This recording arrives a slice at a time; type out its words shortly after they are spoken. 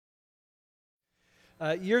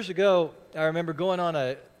Years ago, I remember going on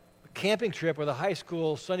a camping trip with a high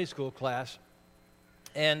school Sunday school class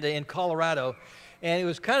and in Colorado. And it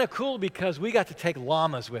was kind of cool because we got to take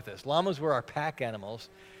llamas with us. Llamas were our pack animals.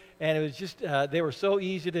 And it was just, they were so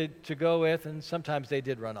easy to go with, and sometimes they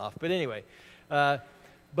did run off. But anyway,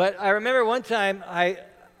 but I remember one time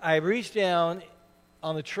I reached down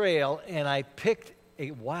on the trail and I picked a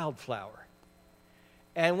wildflower.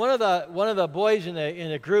 And one of the boys in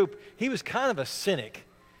the group, he was kind of a cynic.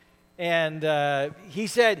 And he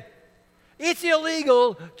said, "It's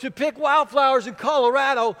illegal to pick wildflowers in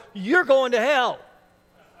Colorado. You're going to hell."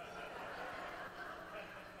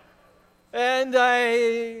 And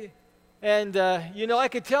I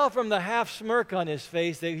could tell from the half smirk on his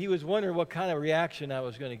face that he was wondering what kind of reaction I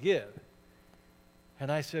was going to give.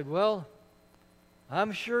 And I said, "Well,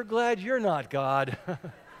 I'm sure glad you're not God."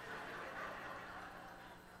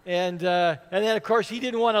 And then, of course, he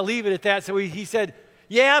didn't want to leave it at that, so he said,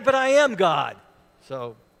 "Yeah, but I am God."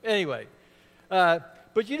 So anyway, but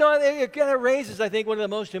it kind of raises, I think, one of the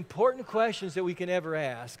most important questions that we can ever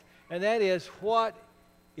ask, and that is, what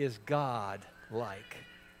is God like?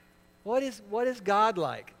 What is God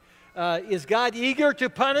like? Is God eager to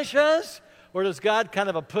punish us, or is God kind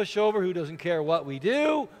of a pushover who doesn't care what we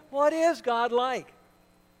do? What is God like?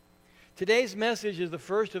 Today's message is the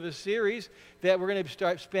first of a series that we're going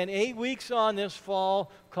to spend 8 weeks on this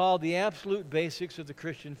fall called The Absolute Basics of the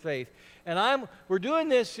Christian Faith. And we're doing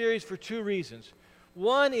this series for two reasons.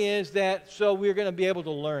 One is that so we're going to be able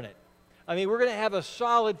to learn it. I mean, we're going to have a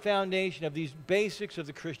solid foundation of these basics of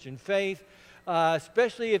the Christian faith,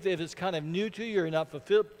 especially if it's kind of new to you or not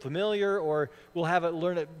familiar, or we'll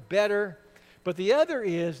learn it better. But the other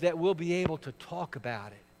is that we'll be able to talk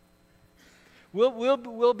about it.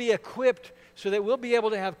 We'll be equipped so that we'll be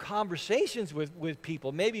able to have conversations with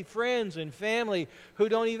people, maybe friends and family who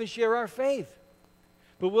don't even share our faith.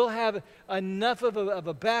 But we'll have enough of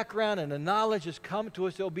a background and a knowledge that's come to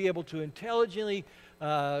us that we'll be able to intelligently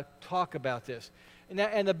talk about this.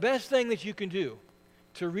 And the best thing that you can do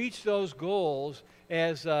to reach those goals,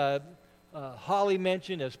 as Holly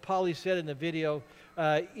mentioned, as Polly said in the video,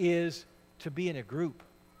 is to be in a group.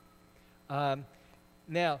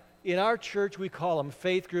 Now, in our church, we call them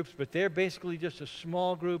faith groups, but they're basically just a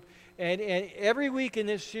small group. And every week in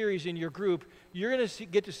this series in your group, you're going to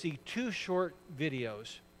get to see 2 short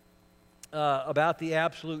videos about the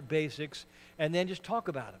absolute basics, and then just talk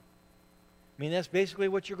about them. I mean, that's basically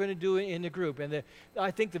what you're going to do in the group. And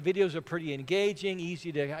I think the videos are pretty engaging,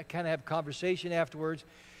 easy to kind of have conversation afterwards.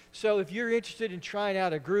 So if you're interested in trying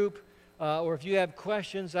out a group, or if you have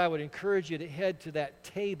questions, I would encourage you to head to that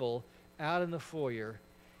table out in the foyer.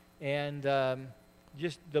 And there'll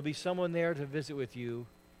be someone there to visit with you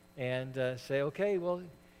and say, okay, well,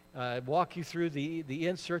 walk you through the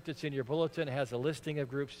insert that's in your bulletin. It has a listing of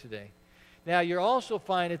groups today. Now, you'll also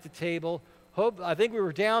find at the table, I think we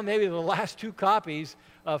were down maybe the last 2 copies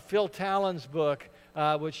of Phil Talon's book,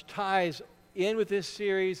 which ties in with this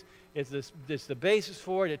series. It's the basis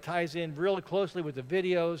for it. It ties in really closely with the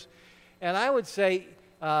videos. And I would say,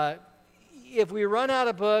 if we run out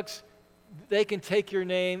of books, they can take your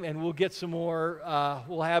name and we'll get some more.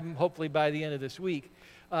 We'll have them hopefully by the end of this week.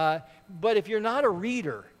 But if you're not a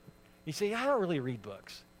reader, you say, "I don't really read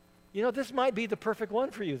books." This might be the perfect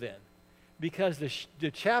one for you then, because the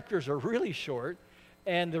chapters are really short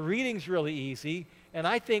and the reading's really easy. And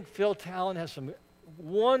I think Phil Talon has some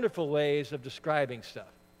wonderful ways of describing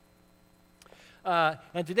stuff.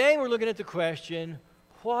 And today we're looking at the question,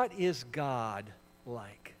 what is God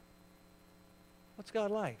like? What's God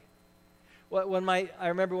like? I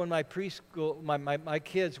remember when my preschool, my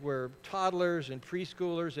kids were toddlers and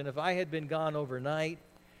preschoolers, and if I had been gone overnight,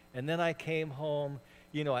 and then I came home,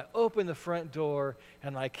 I opened the front door,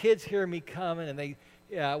 and my kids hear me coming, and they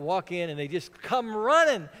walk in, and they just come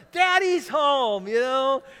running, "Daddy's home,"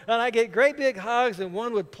 and I get great big hugs, and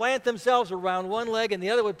one would plant themselves around one leg, and the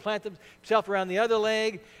other would plant themselves around the other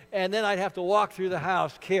leg, and then I'd have to walk through the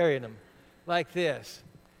house carrying them like this.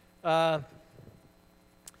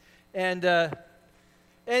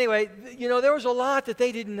 Anyway, there was a lot that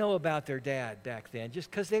they didn't know about their dad back then, just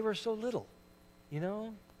because they were so little,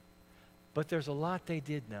 But there's a lot they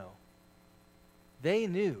did know. They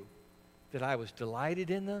knew that I was delighted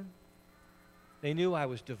in them. They knew I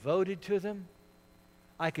was devoted to them.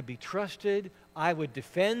 I could be trusted. I would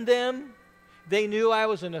defend them. They knew I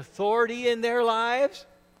was an authority in their lives.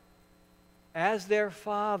 As their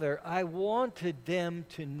father, I wanted them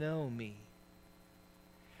to know me.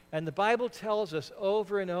 And the Bible tells us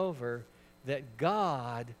over and over that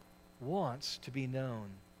God wants to be known.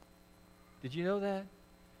 Did you know that?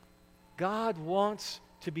 God wants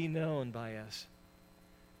to be known by us.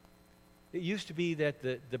 It used to be that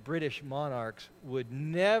the British monarchs would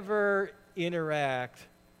never interact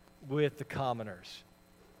with the commoners.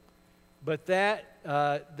 But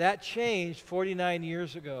that changed 49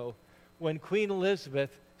 years ago when Queen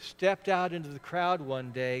Elizabeth stepped out into the crowd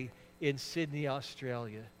one day in Sydney,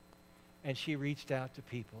 Australia, and she reached out to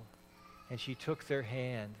people, and she took their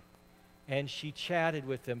hand, and she chatted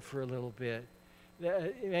with them for a little bit.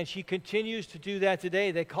 And she continues to do that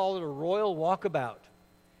today. They call it a royal walkabout.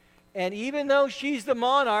 And even though she's the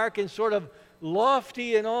monarch and sort of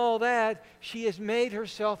lofty and all that, she has made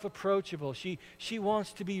herself approachable. She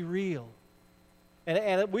wants to be real. And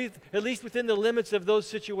at least within the limits of those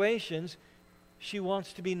situations, she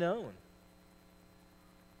wants to be known.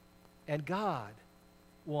 And God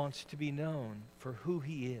wants to be known for who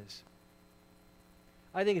He is.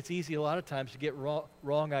 I think it's easy a lot of times to get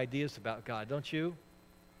wrong ideas about God, don't you?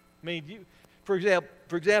 I mean, for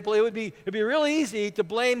example, it would be really easy to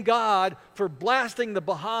blame God for blasting the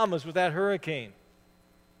Bahamas with that hurricane.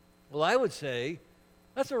 Well, I would say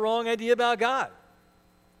that's a wrong idea about God.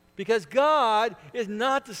 Because God is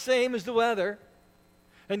not the same as the weather.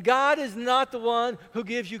 And God is not the one who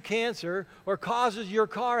gives you cancer or causes your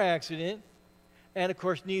car accident. And of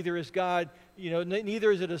course, neither is God,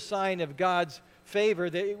 neither is it a sign of God's favor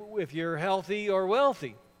that if you're healthy or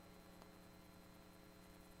wealthy.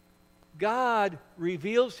 God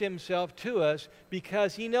reveals Himself to us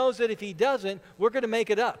because He knows that if He doesn't, we're going to make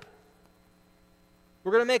it up.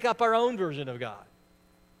 We're going to make up our own version of God.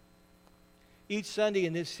 Each Sunday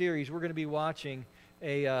in this series, we're going to be watching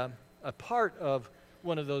a part of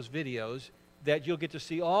one of those videos that you'll get to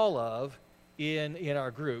see all of in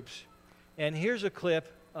our groups. And here's a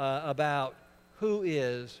clip about who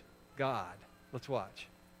is God. Let's watch.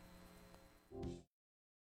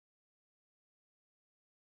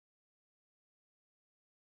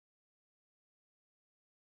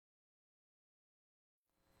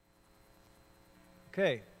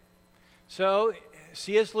 Okay, so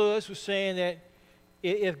C.S. Lewis was saying that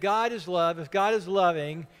if God is love, if God is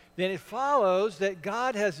loving, then it follows that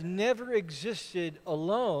God has never existed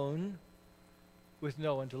alone with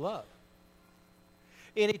no one to love.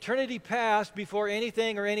 In eternity past, before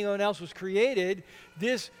anything or anyone else was created,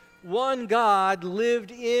 this one God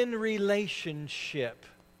lived in relationship.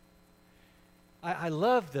 I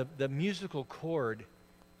love the musical chord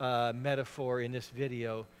metaphor in this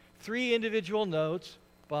video. 3 individual notes,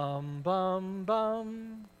 bum, bum,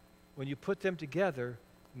 bum. When you put them together,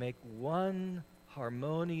 make one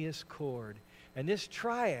harmonious chord. And this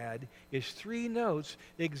triad is 3 notes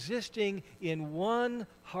existing in one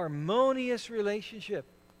harmonious relationship.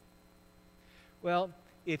 Well,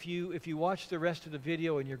 if you watch the rest of the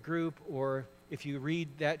video in your group, or if you read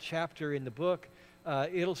that chapter in the book,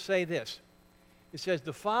 it'll say this. It says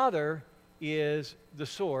the Father is the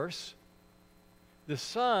source, the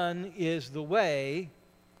Son is the way,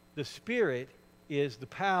 the Spirit is the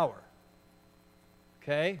power.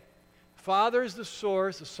 Okay? Father is the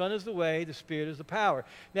source, the Son is the way, the Spirit is the power.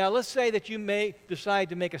 Now, let's say that you may decide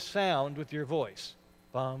to make a sound with your voice.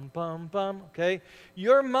 Bum, bum, bum, okay?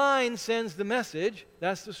 Your mind sends the message,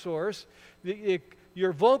 that's the source.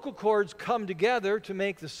 Your vocal cords come together to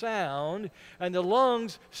make the sound, and the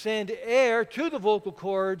lungs send air to the vocal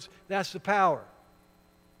cords, that's the power.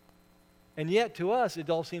 And yet, to us, it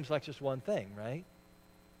all seems like just one thing, right?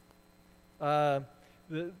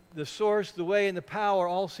 The source, the way, and the power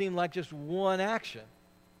all seem like just one action.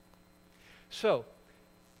 So,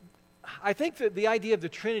 I think that the idea of the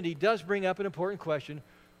Trinity does bring up an important question.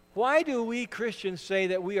 Why do we Christians say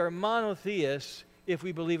that we are monotheists if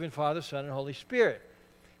we believe in Father, Son, and Holy Spirit?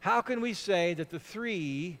 How can we say that the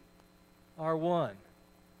 3 are one?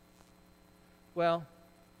 Well,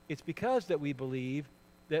 it's because that we believe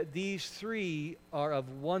that these 3 are of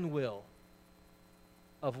one will,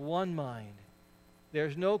 of one mind.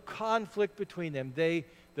 There's no conflict between them. The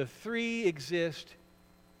 3 exist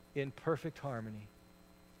in perfect harmony.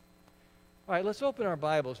 All right, let's open our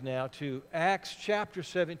Bibles now to Acts chapter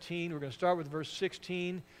 17. We're going to start with verse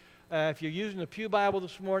 16. If you're using the Pew Bible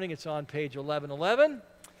this morning, it's on page 1111.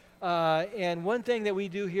 And one thing that we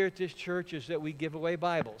do here at this church is that we give away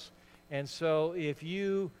Bibles. And so if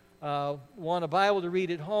you want a Bible to read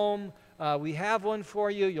at home, we have one for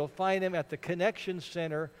you. You'll find them at the Connection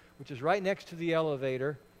Center, which is right next to the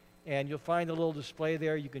elevator. And you'll find a little display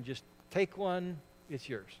there. You can just take one. It's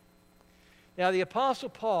yours. Now, the Apostle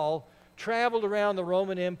Paul traveled around the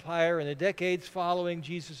Roman Empire in the decades following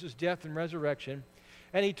Jesus' death and resurrection.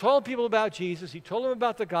 And he told people about Jesus. He told them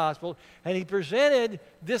about the gospel. And he presented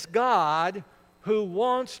this God who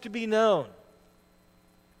wants to be known.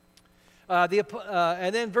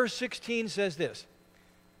 And then verse 16 says this.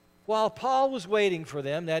 While Paul was waiting for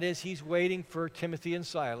them, that is, he's waiting for Timothy and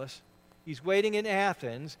Silas, he's waiting in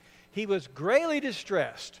Athens, he was greatly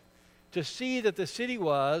distressed to see that the city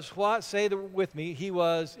was, what? Say with me, it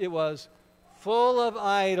was full of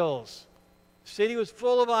idols. The city was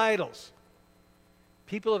full of idols.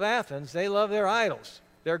 People of Athens, they love their idols,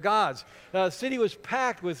 their gods. The city was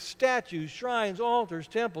packed with statues, shrines, altars,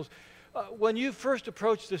 temples. When you first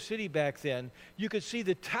approached the city back then, you could see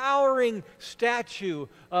the towering statue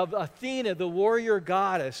of Athena, the warrior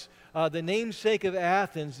goddess, the namesake of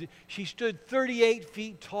Athens. She stood 38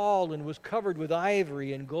 feet tall and was covered with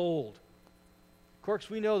ivory and gold. Of course,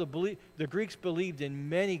 we know the Greeks believed in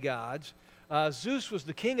many gods. Zeus was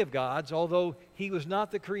the king of gods, although he was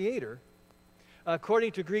not the creator.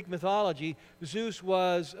 According to Greek mythology,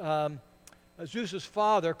 Zeus's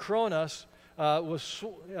father, Cronus,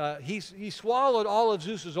 he swallowed all of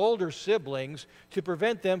Zeus's older siblings to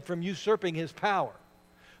prevent them from usurping his power.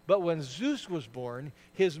 But when Zeus was born,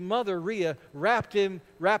 his mother Rhea wrapped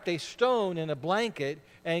a stone in a blanket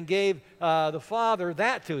and gave the father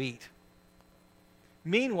that to eat.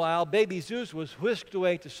 Meanwhile, baby Zeus was whisked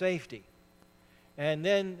away to safety. And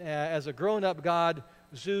then, as a grown-up god,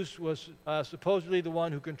 Zeus was supposedly the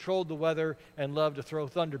one who controlled the weather and loved to throw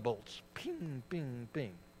thunderbolts. Ping, ping,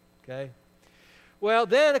 ping. Okay? Well,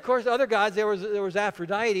 then, of course, other gods, there was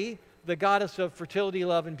Aphrodite, the goddess of fertility,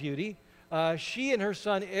 love, and beauty. She and her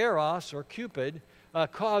son Eros, or Cupid,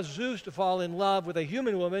 caused Zeus to fall in love with a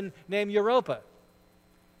human woman named Europa.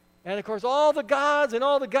 And, of course, all the gods and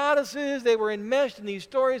all the goddesses, they were enmeshed in these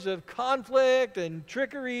stories of conflict and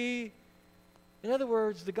trickery. In other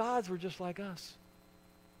words, the gods were just like us.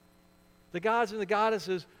 The gods and the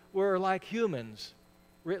goddesses were like humans,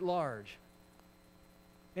 writ large.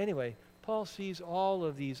 Anyway, Paul sees all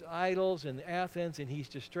of these idols in Athens and he's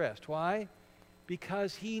distressed. Why?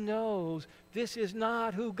 Because he knows this is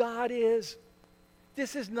not who God is.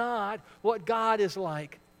 This is not what God is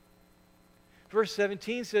like. Verse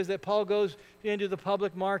 17 says that Paul goes into the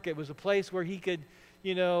public market. It was a place where he could,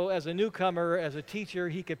 as a newcomer, as a teacher,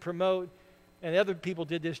 he could promote, and other people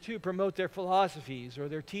did this too, promote their philosophies or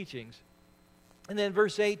their teachings. And then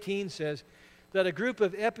verse 18 says that a group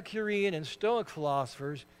of Epicurean and Stoic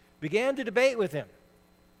philosophers began to debate with him.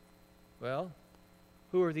 Well,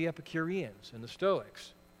 who are the Epicureans and the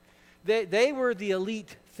Stoics? They were the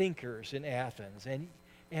elite thinkers in Athens,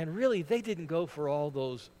 and really they didn't go for all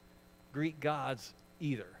those Greek gods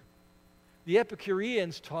either. The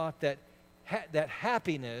Epicureans taught that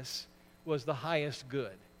happiness was the highest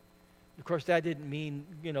good. Of course, that didn't mean,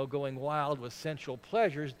 going wild with sensual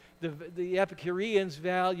pleasures. The Epicureans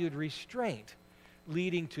valued restraint,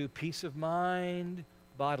 leading to peace of mind,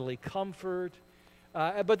 bodily comfort.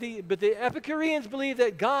 But the Epicureans believed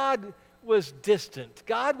that God was distant.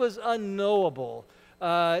 God was unknowable.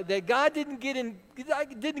 That God didn't get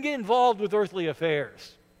involved with earthly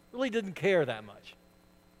affairs. Really didn't care that much.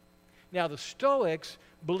 Now, the Stoics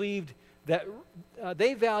believed that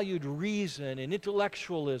they valued reason and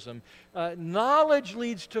intellectualism. Knowledge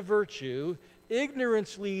leads to virtue.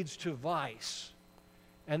 Ignorance leads to vice.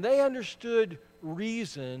 And they understood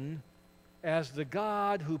reason as the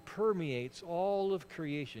God who permeates all of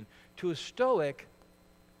creation. To a Stoic,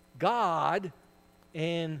 God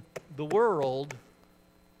and the world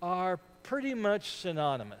are pretty much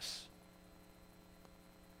synonymous.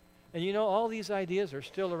 And all these ideas are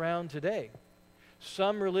still around today.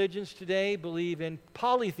 Some religions today believe in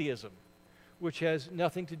polytheism, which has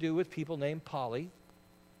nothing to do with people named Polly.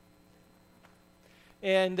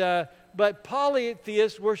 But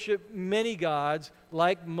polytheists worship many gods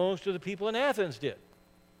like most of the people in Athens did.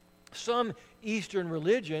 Some Eastern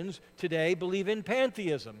religions today believe in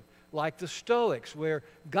pantheism, like the Stoics, where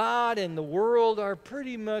God and the world are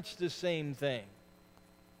pretty much the same thing.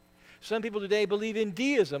 Some people today believe in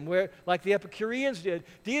deism, where, like the Epicureans did,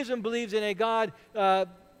 deism believes in a God that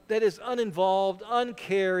is uninvolved,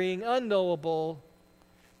 uncaring, unknowable.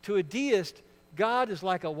 To a deist, God is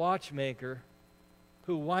like a watchmaker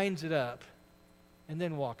who winds it up and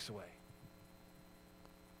then walks away.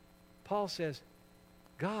 Paul says,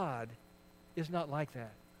 God is not like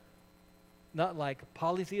that. Not like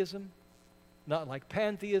polytheism, not like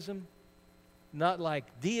pantheism, not like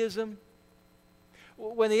deism.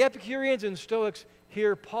 When the Epicureans and Stoics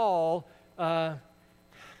hear Paul,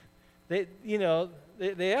 they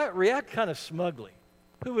react kind of smugly.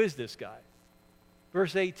 Who is this guy?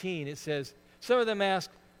 Verse 18, it says, some of them ask,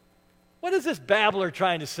 what is this babbler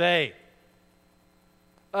trying to say?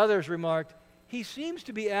 Others remarked, he seems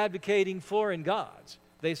to be advocating foreign gods.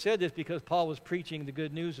 They said this because Paul was preaching the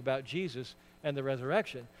good news about Jesus and the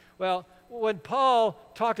resurrection. Well, when Paul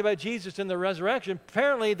talked about Jesus and the resurrection,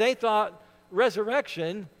 apparently they thought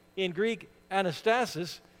resurrection, in Greek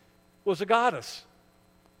anastasis, was a goddess.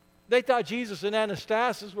 They thought Jesus and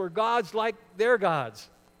Anastasis were gods like their gods.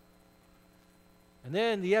 And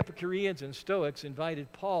then the Epicureans and Stoics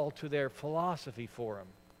invited Paul to their philosophy forum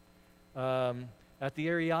at the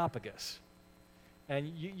Areopagus.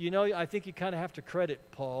 And you know, I think you kind of have to credit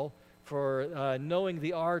Paul for knowing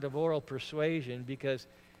the art of oral persuasion, because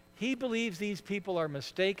he believes these people are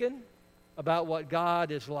mistaken about what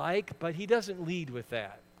God is like, but he doesn't lead with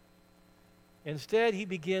that. Instead, he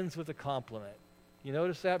begins with a compliment. You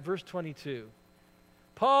notice that? Verse 22.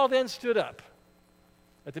 Paul then stood up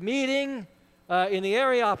at the meeting in the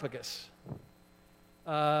Areopagus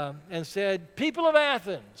and said, "People of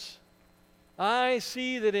Athens, I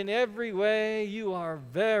see that in every way you are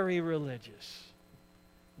very religious."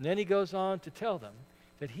 And then he goes on to tell them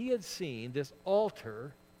that he had seen this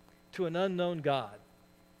altar to an unknown God.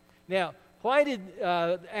 Now, why did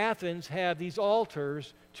Athens have these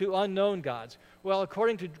altars to unknown gods? Well,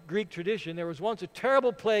 according to Greek tradition, there was once a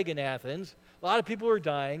terrible plague in Athens. A lot of people were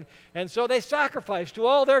dying, and so they sacrificed to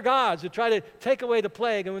all their gods to try to take away the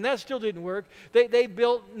plague. And when that still didn't work, they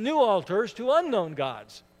built new altars to unknown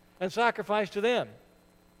gods and sacrificed to them.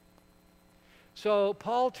 So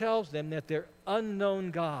Paul tells them that their unknown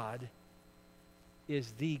God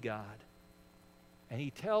is the God. And he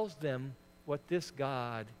tells them what this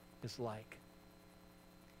God is like.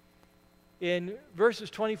 In verses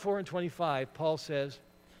 24 and 25, Paul says,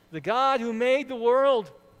 "The God who made the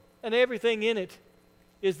world and everything in it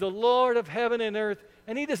is the Lord of heaven and earth,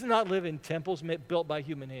 and he does not live in temples built by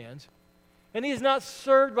human hands. And he is not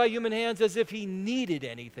served by human hands as if he needed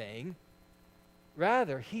anything.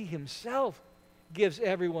 Rather, he himself gives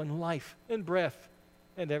everyone life and breath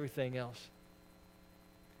and everything else."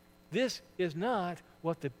 This is not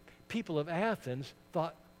what the people of Athens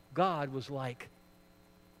thought God was like.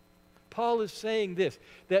 Paul is saying this,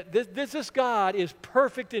 that this God is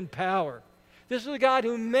perfect in power. This is the God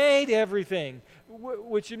who made everything,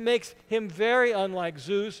 which makes him very unlike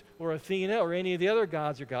Zeus or Athena or any of the other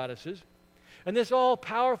gods or goddesses. And this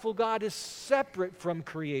all-powerful God is separate from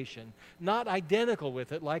creation, not identical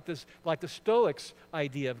with it like the Stoics'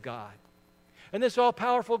 idea of God. And this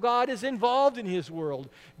all-powerful God is involved in his world,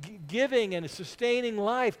 giving and sustaining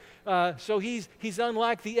life. So he's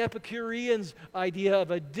unlike the Epicureans' idea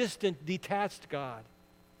of a distant, detached God.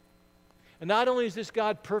 And not only is this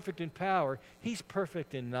God perfect in power, he's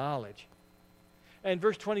perfect in knowledge. And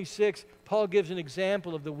verse 26, Paul gives an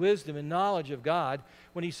example of the wisdom and knowledge of God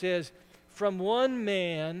when he says, "From one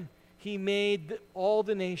man he made all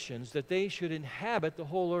the nations, that they should inhabit the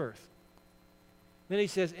whole earth." Then he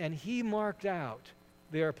says, "And he marked out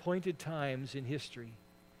their appointed times in history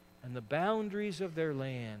and the boundaries of their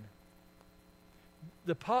land."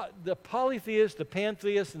 The polytheists, the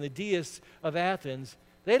pantheists, and the deists of Athens,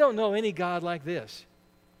 they don't know any God like this.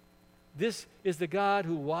 This is the God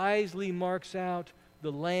who wisely marks out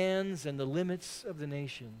the lands and the limits of the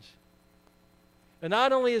nations. And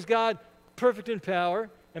not only is God perfect in power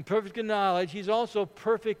and perfect in knowledge, he's also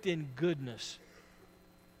perfect in goodness.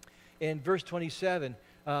 In verse 27,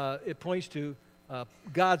 it points to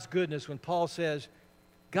God's goodness when Paul says,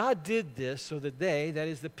 "God did this so that they," that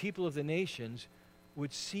is the people of the nations,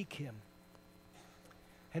 "would seek him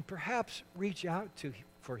and perhaps reach out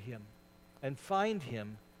for him and find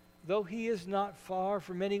him, though he is not far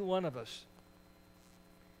from any one of us."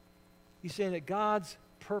 He's saying that God's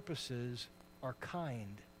purposes are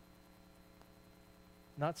kind,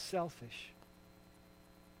 not selfish.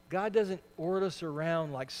 God doesn't order us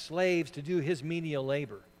around like slaves to do his menial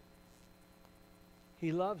labor.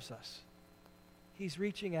 He loves us. He's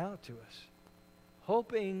reaching out to us,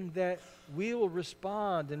 hoping that we will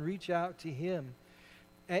respond and reach out to him.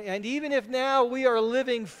 And even if now we are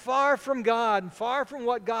living far from God and far from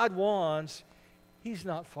what God wants, he's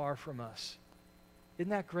not far from us. Isn't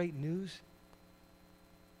that great news?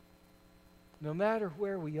 No matter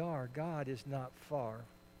where we are, God is not far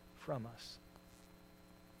from us.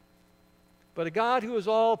 But a God who is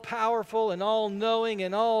all-powerful and all-knowing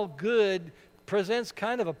and all-good presents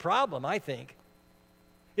kind of a problem, I think.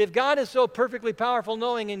 If God is so perfectly powerful,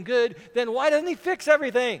 knowing, and good, then why doesn't he fix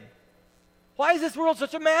everything? Why is this world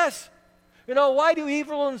such a mess? You know, why do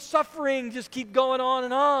evil and suffering just keep going on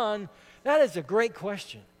and on? That is a great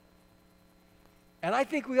question. And I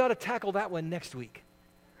think we ought to tackle that one next week.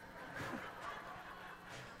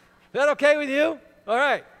 Is that okay with you? All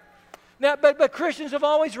right. Now, but Christians have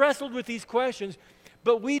always wrestled with these questions,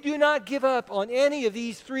 but we do not give up on any of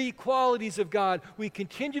these three qualities of God. We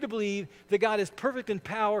continue to believe that God is perfect in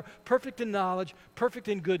power, perfect in knowledge, perfect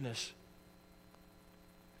in goodness.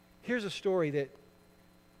 Here's a story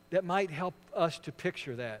that might help us to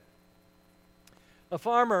picture that. A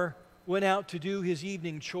farmer went out to do his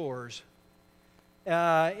evening chores.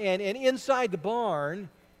 And inside the barn,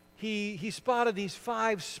 he spotted these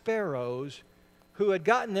 5 sparrows who had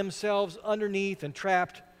gotten themselves underneath and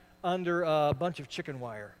trapped under a bunch of chicken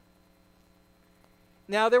wire.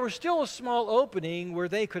 Now, there was still a small opening where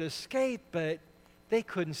they could escape, but they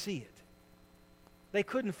couldn't see it. They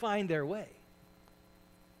couldn't find their way.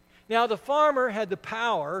 Now, the farmer had the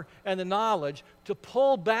power and the knowledge to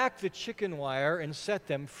pull back the chicken wire and set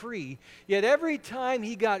them free. Yet every time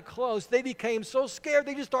he got close, they became so scared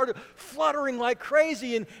they just started fluttering like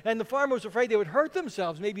crazy. And the farmer was afraid they would hurt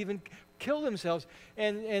themselves, maybe even kill themselves.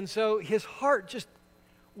 And so his heart just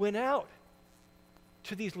went out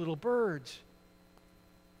to these little birds.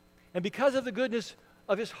 And because of the goodness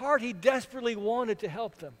of his heart, he desperately wanted to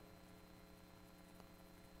help them.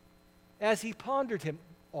 As he pondered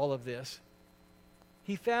all of this,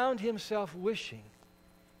 he found himself wishing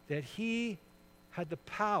that he had the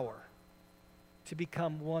power to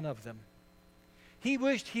become one of them. He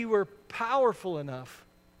wished he were powerful enough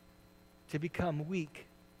to become weak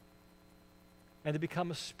and to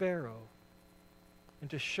become a sparrow and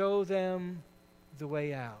to show them the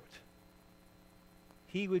way out.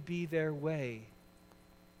 He would be their way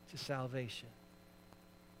to salvation.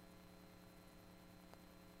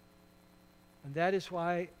 And that is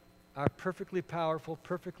why our perfectly powerful,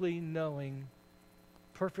 perfectly knowing,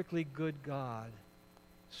 perfectly good God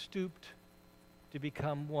stooped to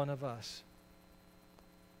become one of us.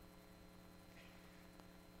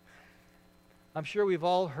 I'm sure we've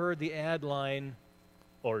all heard the ad line,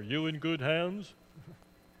 "Are you in good hands?"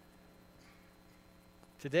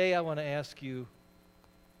 Today I want to ask you,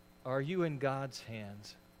 are you in God's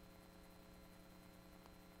hands?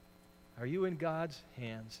 Are you in God's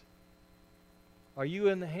hands? Are you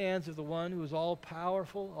in the hands of the one who is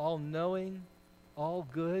all-powerful, all-knowing,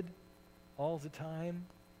 all-good, all the time?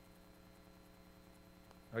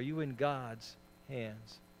 Are you in God's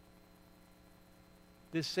hands?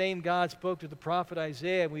 This same God spoke to the prophet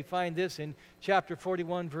Isaiah, and we find this in chapter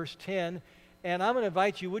 41, verse 10. And I'm going to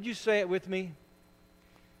invite you, would you say it with me?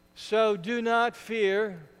 So do not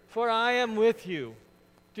fear, for I am with you.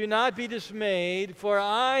 Do not be dismayed, for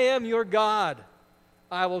I am your God.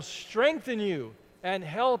 I will strengthen you and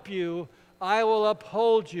help you. I will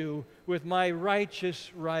uphold you with my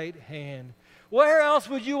righteous right hand. Where else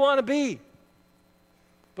would you want to be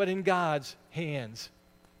but in God's hands?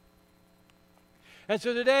 And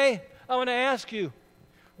so today, I want to ask you,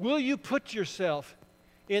 will you put yourself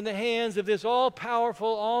in the hands of this all-powerful,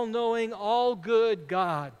 all-knowing, all-good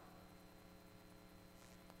God?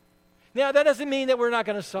 Now, that doesn't mean that we're not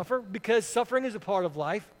going to suffer, because suffering is a part of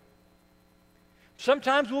life.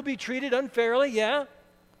 Sometimes we'll be treated unfairly, yeah.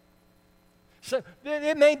 So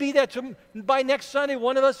it may be that by next Sunday,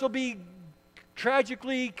 one of us will be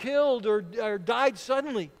tragically killed or died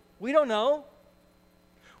suddenly. We don't know.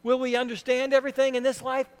 Will we understand everything in this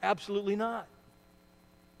life? Absolutely not.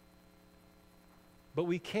 But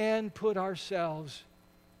we can put ourselves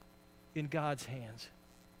in God's hands.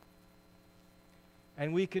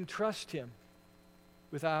 And we can trust Him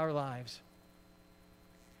with our lives.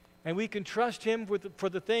 And we can trust Him for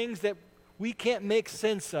the things that we can't make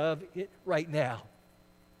sense of right now.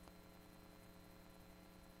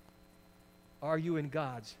 Are you in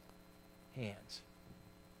God's hands?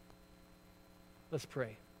 Let's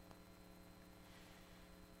pray.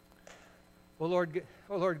 Oh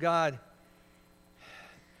Lord God,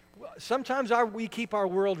 sometimes we keep our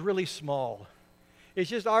world really small.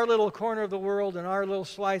 It's just our little corner of the world and our little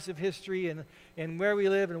slice of history and where we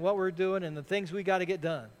live and what we're doing and the things we got to get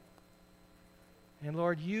done. And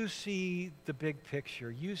Lord, you see the big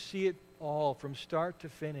picture. You see it all from start to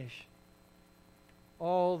finish.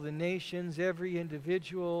 All the nations, every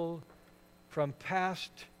individual, from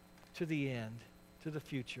past to the end, to the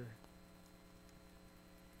future.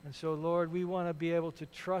 And so, Lord, we want to be able to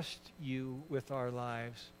trust you with our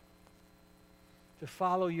lives, to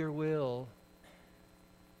follow your will,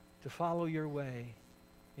 to follow your way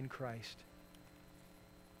in Christ.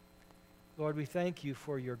 Lord, we thank you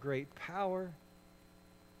for your great power,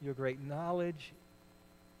 your great knowledge,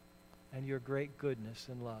 and your great goodness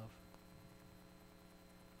and love.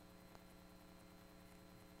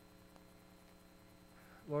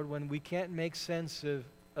 Lord, when we can't make sense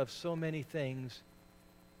of so many things,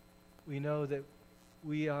 we know that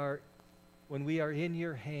when we are in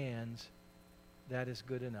your hands, that is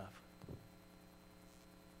good enough.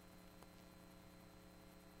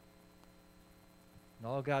 And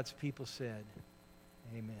all God's people said,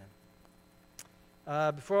 amen.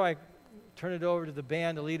 Before I turn it over to the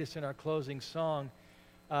band to lead us in our closing song.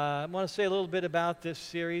 I want to say a little bit about this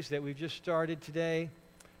series that we've just started today.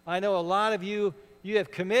 I know a lot of you have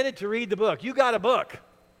committed to read the book. You got a book.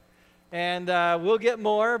 And we'll get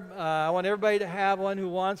more. I want everybody to have one who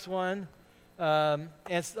wants one. And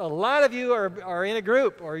a lot of you are in a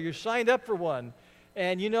group or you're signed up for one.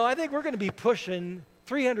 And, I think we're going to be pushing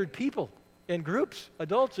 300 people in groups,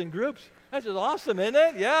 adults in groups. That's just awesome, isn't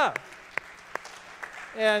it? Yeah.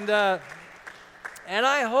 And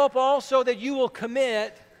I hope also that you will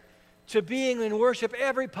commit to being in worship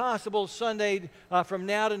every possible Sunday from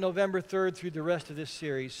now to November 3rd through the rest of this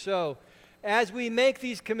series. So as we make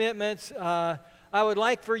these commitments, I would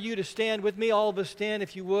like for you to stand with me, all of us stand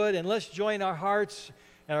if you would, and let's join our hearts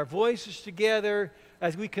and our voices together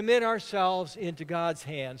as we commit ourselves into God's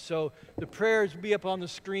hands. So the prayers will be up on the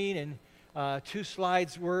screen and 2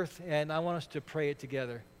 slides worth, and I want us to pray it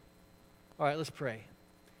together. All right, let's pray.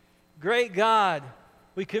 Great God,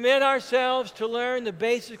 we commit ourselves to learn the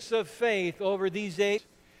basics of faith over these days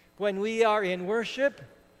when we are in worship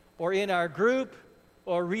or in our group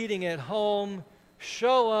or reading at home.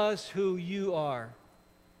 Show us who you are.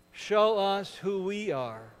 Show us who we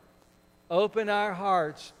are. Open our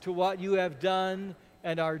hearts to what you have done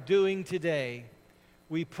and are doing today.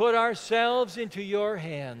 We put ourselves into your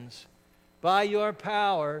hands. By your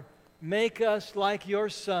power, make us like your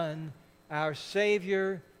Son, our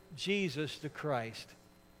Savior, Jesus the Christ.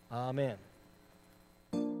 Amen.